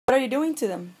you doing to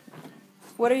them?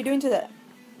 What are you doing to that?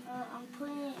 I'm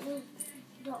putting it in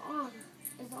the on.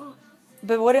 It's on.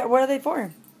 But what are they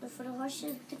for? For the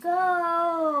horses to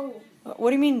go. What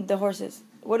do you mean, the horses?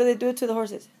 What do they do to the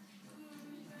horses?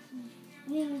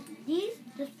 These,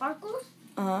 the sparkles,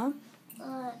 Uh-huh.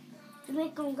 to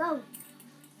make them go.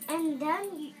 And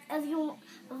then, if you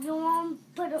want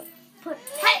to put,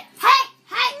 hey!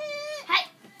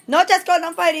 No, Jessica,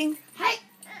 no fighting. Hey!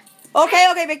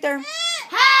 Okay, Victor. Hey!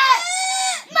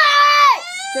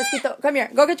 Jessica, come here.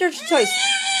 Go get your choice.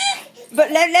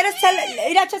 But let us tell,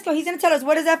 Jessica, he's going to tell us.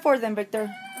 What is that for then,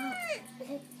 Victor?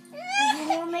 If you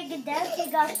want to make a dance,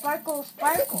 you got sparkle.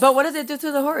 But what does it do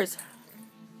to the horse?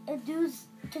 It does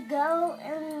to go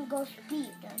and go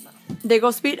speed. They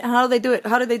go speed? And how do they do it? You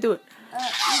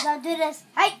gotta do this.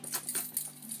 Hey!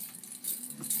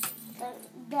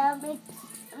 That makes,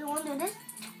 you want to do this?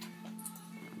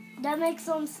 That makes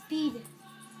them speed.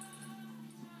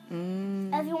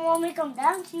 If you want to make them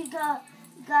dance, you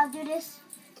gotta do this.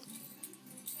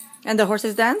 And the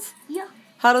horses dance? Yeah.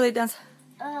 How do they dance?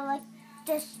 Like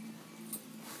this.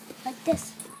 Like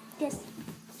this. This.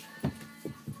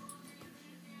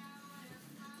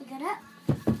 Look at that.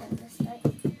 And this right.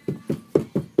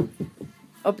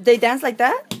 Oh, they dance like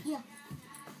that? Yeah.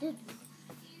 Do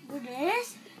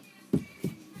this.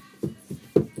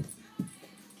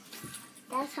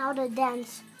 That's how they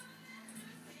dance.